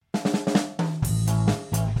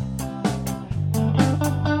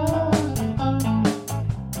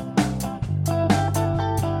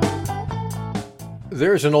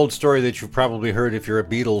There's an old story that you've probably heard if you're a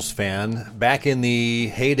Beatles fan. Back in the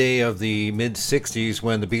heyday of the mid-'60s,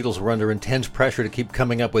 when the Beatles were under intense pressure to keep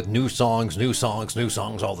coming up with new songs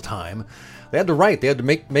all the time, they had to write. They had to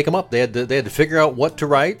make them up. They had to figure out what to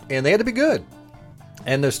write, and they had to be good.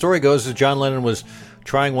 And the story goes that John Lennon was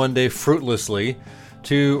trying one day fruitlessly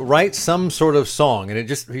to write some sort of song, and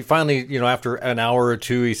he finally, after an hour or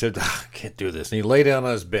two, he said, I can't do this. And he lay down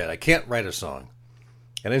on his bed. I can't write a song.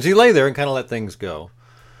 And as he lay there and kind of let things go,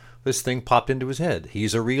 this thing popped into his head.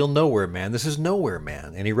 He's a real Nowhere Man. This is Nowhere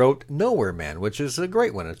Man. And he wrote Nowhere Man, which is a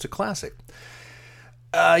great one. It's a classic.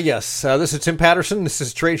 This is Tim Patterson. This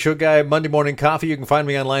is Trade Show Guy Monday Morning Coffee. You can find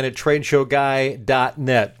me online at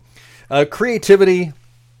tradeshowguy.net. Creativity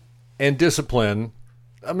and discipline.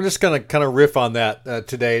 I'm just going to kind of riff on that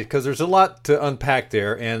today because there's a lot to unpack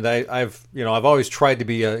there. And I've always tried to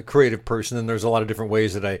be a creative person, and there's a lot of different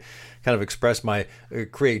ways that I kind of express my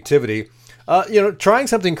creativity. Trying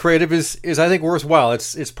something creative is I think worthwhile.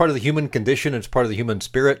 It's part of the human condition. It's part of the human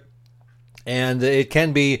spirit, and it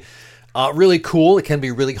can be really cool. It can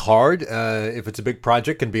be really hard. If it's a big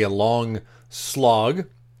project, it can be a long slog.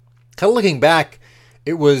 Kind of looking back,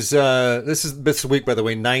 it was this week, by the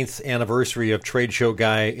way, 9th anniversary of Trade Show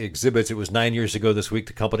Guy Exhibits. It was 9 years ago this week.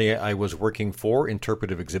 The company I was working for,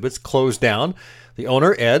 Interpretive Exhibits, closed down. The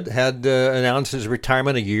owner, Ed, had announced his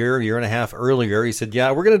retirement a year and a half earlier. He said,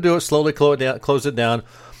 we're going to do it slowly, close it down.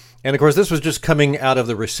 And, of course, this was just coming out of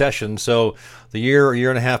the recession. So the year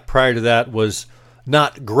and a half prior to that was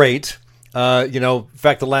not great. In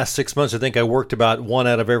fact, the last 6 months, I think I worked about 1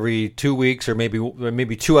 out of every 2 weeks, or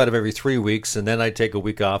maybe 2 out of every 3 weeks, and then I'd take a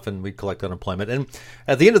week off and we'd collect unemployment. And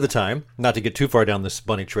at the end of the time, not to get too far down this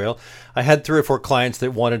bunny trail, I had 3 or 4 clients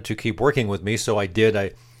that wanted to keep working with me, so I did.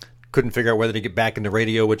 I couldn't figure out whether to get back into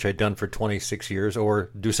radio, which I'd done for 26 years, or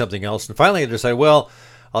do something else. And finally, I decided,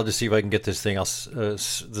 I'll just see if I can get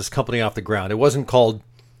this company off the ground. It wasn't called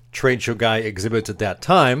Trade Show Guy Exhibits at that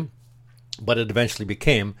time, but it eventually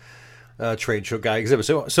became Trade Show Guy Exhibits.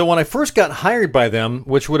 So when I first got hired by them,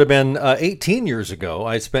 which would have been 18 years ago,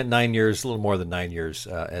 I spent 9 years, a little more than 9 years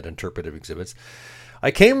at Interpretive Exhibits.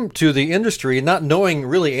 I came to the industry not knowing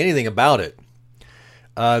really anything about it.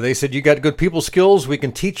 They said, you got good people skills, we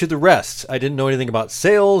can teach you the rest. I didn't know anything about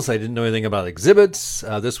sales. I didn't know anything about exhibits.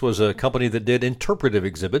 This was a company that did interpretive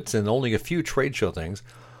exhibits and only a few trade show things.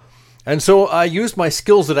 And so I used my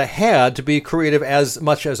skills that I had to be creative as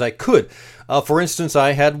much as I could. For instance,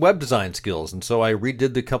 I had web design skills, and so I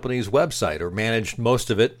redid the company's website, or managed most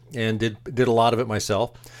of it, and did a lot of it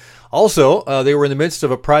myself. Also, they were in the midst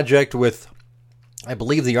of a project with, I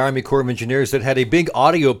believe, the Army Corps of Engineers that had a big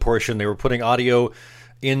audio portion. They were putting audio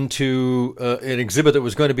into an exhibit that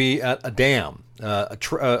was going to be at a dam,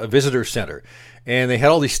 a visitor center. And they had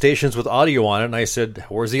all these stations with audio on it. And I said,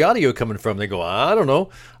 where's the audio coming from? They go, I don't know.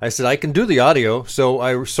 I said, I can do the audio. So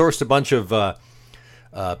I sourced a bunch of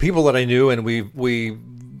people that I knew, and we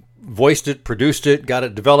voiced it, produced it, got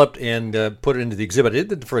it developed, and put it into the exhibit. I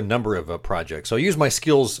did it for a number of projects. So I used my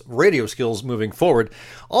radio skills moving forward.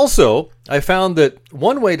 Also, I found that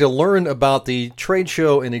one way to learn about the trade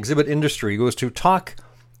show and exhibit industry was to talk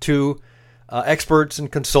to experts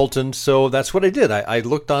and consultants. So that's what I did. I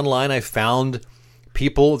looked online. I found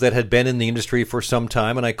people that had been in the industry for some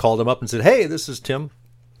time, and I called them up and said, hey, this is Tim.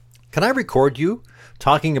 Can I record you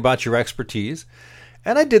talking about your expertise?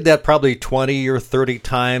 And I did that probably 20 or 30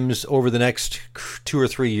 times over the next 2 or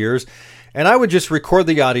 3 years. And I would just record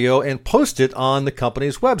the audio and post it on the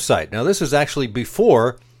company's website. Now, this is actually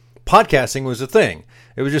before podcasting was a thing.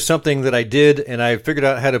 It was just something that I did, and I figured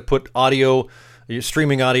out how to put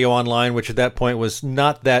streaming audio online, which at that point was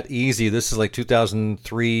not that easy. This is like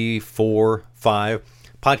 2003, 4, 5.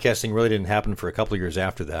 Podcasting really didn't happen for a couple of years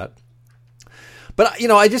after that. But,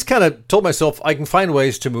 I just kind of told myself I can find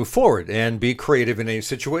ways to move forward and be creative in any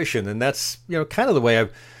situation. And that's, kind of the way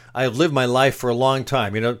I've lived my life for a long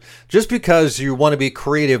time. Just because you want to be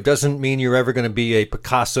creative doesn't mean you're ever going to be a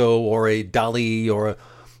Picasso or a Dali or a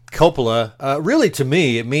Coppola. Really, to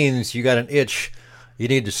me, it means you got an itch you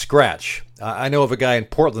need to scratch. I know of a guy in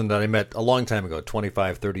Portland that I met a long time ago,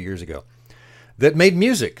 25, 30 years ago, that made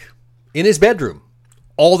music in his bedroom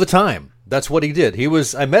all the time. That's what he did.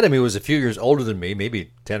 I met him, he was a few years older than me,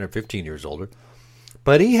 maybe 10 or 15 years older.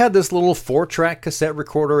 But he had this little 4-track cassette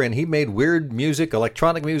recorder, and he made weird music,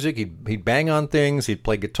 electronic music. He'd bang on things, he'd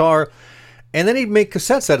play guitar, and then he'd make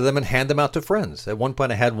cassettes out of them and hand them out to friends. At one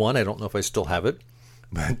point I had one, I don't know if I still have it,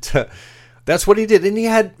 but that's what he did. And he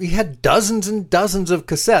had dozens and dozens of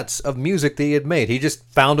cassettes of music that he had made. He just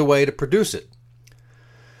found a way to produce it.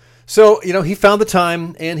 So, he found the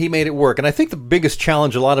time and he made it work. And I think the biggest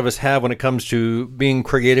challenge a lot of us have when it comes to being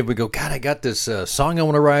creative, we go, God, I got this song I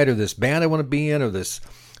want to write, or this band I want to be in, or this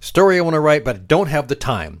story I want to write, but I don't have the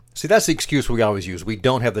time. See, that's the excuse we always use. We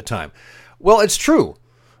don't have the time. Well, it's true,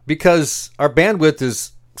 because our bandwidth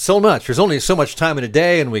is so much. There's only so much time in a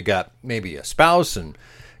day, and we got maybe a spouse and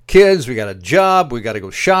kids, we got a job, we got to go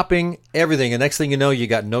shopping, everything. And next thing you know, you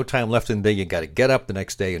got no time left in the day. You got to get up the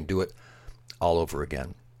next day and do it all over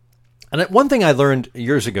again. And one thing I learned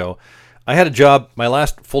years ago, I had a job, my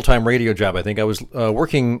last full-time radio job, I think. I was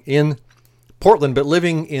working in Portland, but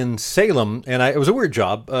living in Salem. And it was a weird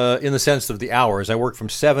job in the sense of the hours. I worked from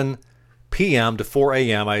 7 p.m. to 4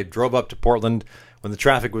 a.m. I drove up to Portland when the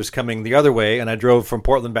traffic was coming the other way, and I drove from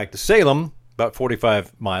Portland back to Salem, about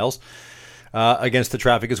 45 miles, against the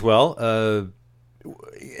traffic as well.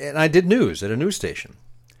 And I did news at a news station.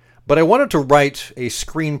 But I wanted to write a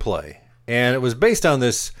screenplay, and it was based on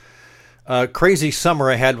this crazy summer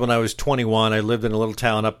I had when I was 21. I lived in a little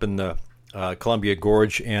town up in the Columbia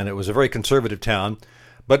Gorge, and it was a very conservative town.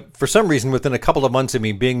 But for some reason, within a couple of months of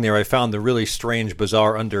me being there, I found the really strange,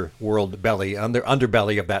 bizarre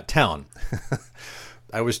underbelly of that town.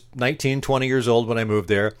 I was 19, 20 years old when I moved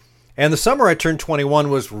there. And the summer I turned 21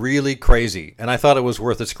 was really crazy, and I thought it was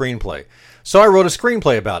worth a screenplay. So I wrote a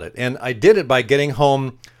screenplay about it, and I did it by getting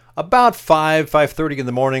home about 5:30 in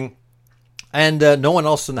the morning, and no one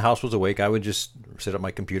else in the house was awake. I would just sit at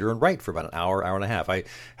my computer and write for about an hour, hour and a half. I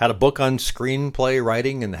had a book on screenplay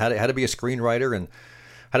writing and how to be a screenwriter and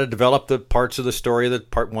how to develop the parts of the story, the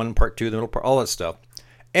part one, part two, the middle part, all that stuff.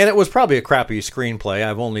 And it was probably a crappy screenplay.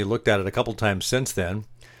 I've only looked at it a couple times since then.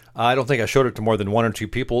 I don't think I showed it to more than one or two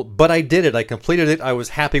people, but I did it. I completed it. I was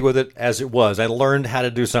happy with it as it was. I learned how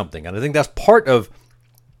to do something. And I think that's part of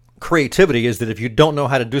creativity, is that if you don't know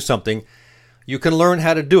how to do something, you can learn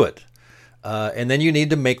how to do it. And then you need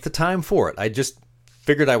to make the time for it. I just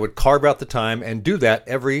figured I would carve out the time and do that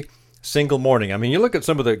every single morning. I mean, you look at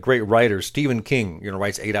some of the great writers. Stephen King,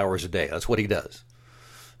 writes 8 hours a day. That's what he does.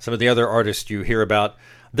 Some of the other artists you hear about,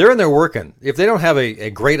 they're in there working. If they don't have a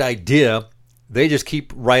great idea, they just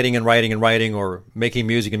keep writing and writing and writing, or making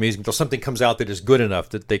music and music until something comes out that is good enough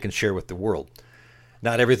that they can share with the world.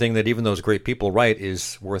 Not everything that even those great people write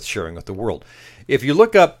is worth sharing with the world. If you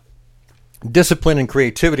look up discipline and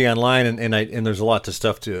creativity online, and there's a lot of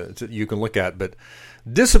stuff to you can look at, but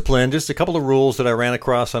discipline, just a couple of rules that I ran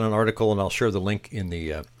across on an article, and I'll share the link in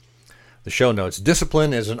the show notes.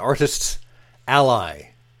 Discipline is an artist's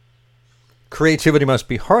ally. Creativity must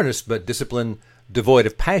be harnessed, but discipline devoid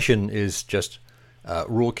of passion is just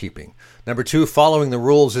rule keeping. Number 2, following the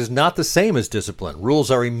rules is not the same as discipline.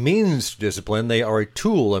 Rules are a means to discipline. They are a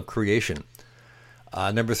tool of creation.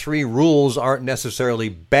 Number 3, rules aren't necessarily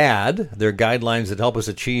bad. They're guidelines that help us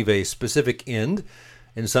achieve a specific end.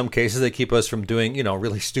 In some cases, they keep us from doing,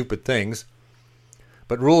 really stupid things.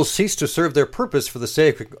 But rules cease to serve their purpose for the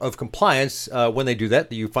sake of compliance. When they do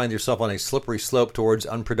that, you find yourself on a slippery slope towards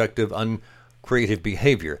unproductive, uncreative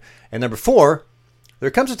behavior. And number 4, there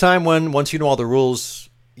comes a time when, once you know all the rules,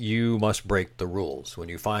 you must break the rules. When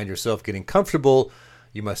you find yourself getting comfortable,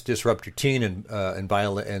 you must disrupt routine and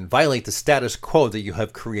violate the status quo that you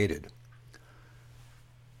have created.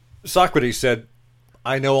 Socrates said,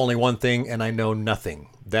 "I know only one thing, and I know nothing."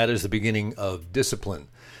 That is the beginning of discipline.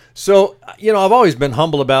 So, I've always been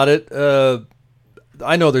humble about it.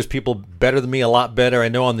 I know there's people better than me, a lot better. I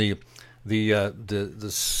know on the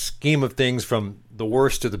scheme of things, from the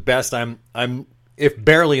worst to the best, I'm if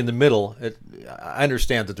barely in the middle. I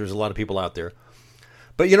understand that there's a lot of people out there.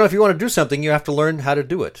 But, if you want to do something, you have to learn how to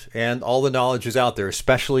do it. And all the knowledge is out there,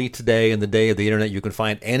 especially today in the day of the internet. You can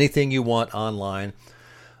find anything you want online.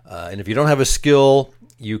 And if you don't have a skill,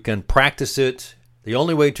 you can practice it. The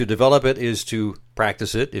only way to develop it is to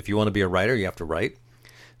practice it. If you want to be a writer, you have to write.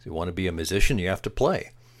 If you want to be a musician, you have to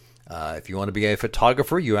play. If you want to be a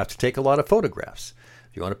photographer, you have to take a lot of photographs.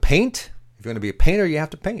 If you want to paint, if you want to be a painter, you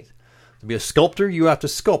have to paint. To be a sculptor, you have to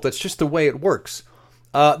sculpt. That's just the way it works.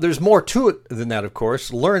 There's more to it than that, of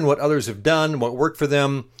course. Learn what others have done, what worked for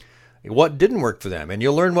them, what didn't work for them, and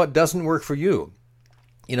you'll learn what doesn't work for you.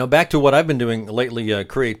 Back to what I've been doing lately,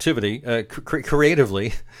 creatively.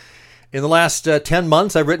 In the last 10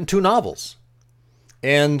 months, I've written 2 novels.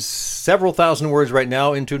 And several thousand words right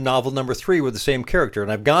now into novel number 3 with the same character.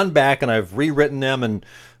 And I've gone back and I've rewritten them, and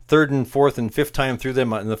third and fourth and fifth time through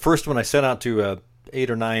them. And the first one I sent out to 8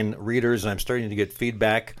 or 9 readers, and I'm starting to get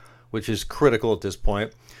feedback, which is critical at this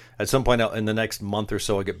point. At some point in the next month or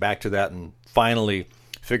so, I'll get back to that and finally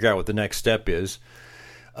figure out what the next step is.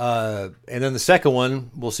 And then the second one,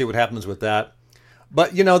 we'll see what happens with that.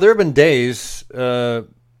 But, there have been days,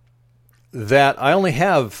 that I only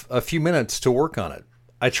have a few minutes to work on it.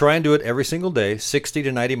 I try and do it every single day, 60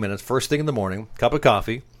 to 90 minutes, first thing in the morning, cup of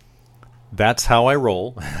coffee. That's how I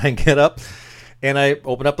roll. I get up and I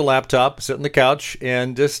open up the laptop, sit on the couch,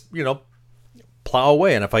 and just, plow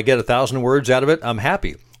away. And if I get 1,000 words out of it, I'm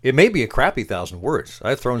happy. It may be a crappy 1,000 words.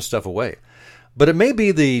 I've thrown stuff away. But it may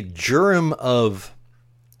be the germ of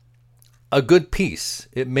a good piece.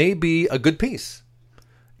 It may be a good piece.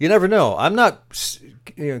 You never know. I'm not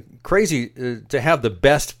crazy to have the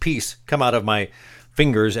best piece come out of my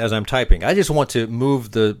fingers as I'm typing. I just want to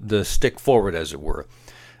move the stick forward, as it were.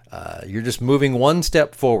 You're just moving one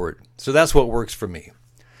step forward. So that's what works for me.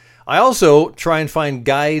 I also try and find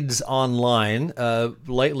guides online.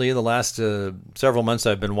 Lately, in the last several months,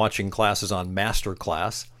 I've been watching classes on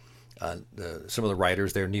Masterclass. Some of the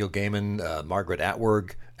writers there, Neil Gaiman, Margaret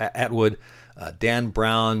Atwood, Dan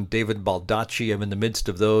Brown, David Baldacci. I'm in the midst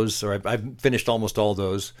of those, or I've finished almost all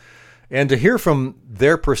those. And to hear from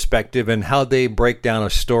their perspective and how they break down a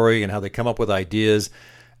story and how they come up with ideas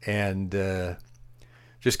and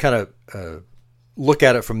just kind of look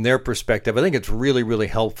at it from their perspective, I think it's really, really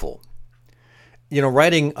helpful.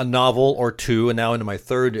 Writing a novel or two, and now into my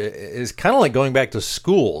third, is kind of like going back to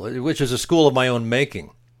school, which is a school of my own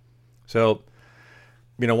making. So,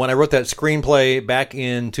 when I wrote that screenplay back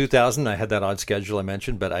in 2000, I had that odd schedule I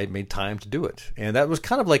mentioned, but I made time to do it. And that was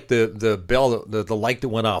kind of like the bell, the light that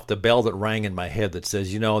went off, the bell that rang in my head that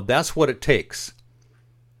says, that's what it takes.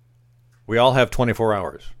 We all have 24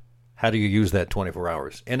 hours. How do you use that 24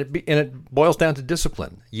 hours? And it boils down to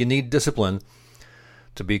discipline. You need discipline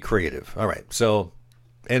to be creative. All right. So,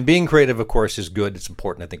 and being creative, of course, is good. It's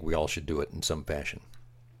important. I think we all should do it in some fashion.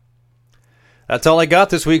 That's all I got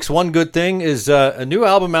this week's One Good Thing is a new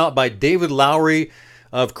album out by David Lowery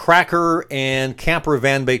of Cracker and Camper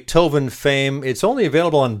Van Beethoven fame. It's only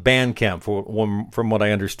available on Bandcamp, from what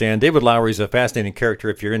I understand. David Lowery is a fascinating character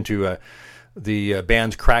if you're into the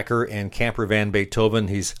bands Cracker and Camper Van Beethoven.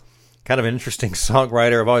 He's kind of an interesting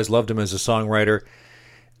songwriter. I've always loved him as a songwriter.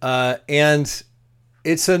 And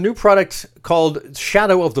it's a new product called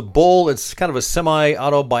Shadow of the Bull. It's kind of a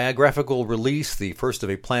semi-autobiographical release, the first of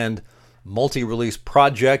a planned multi-release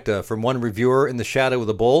project. From one reviewer, in the Shadow of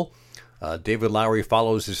the Bull, David Lowery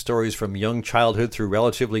follows his stories from young childhood through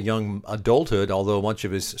relatively young adulthood, although much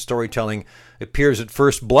of his storytelling appears at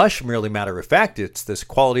first blush merely matter of fact. It's this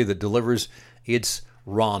quality that delivers its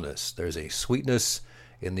rawness. There's a sweetness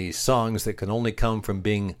in these songs that can only come from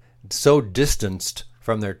being so distanced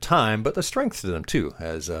from their time, but the strength to them too,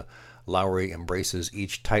 as Lowery embraces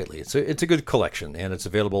each tightly. It's a good collection, and it's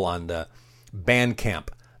available on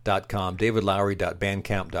Bandcamp.com,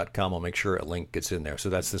 davidlowery.bandcamp.com. I'll make sure a link gets in there. So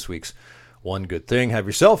that's this week's One Good Thing. Have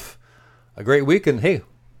yourself a great week, and hey,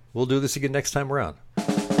 we'll do this again next time around.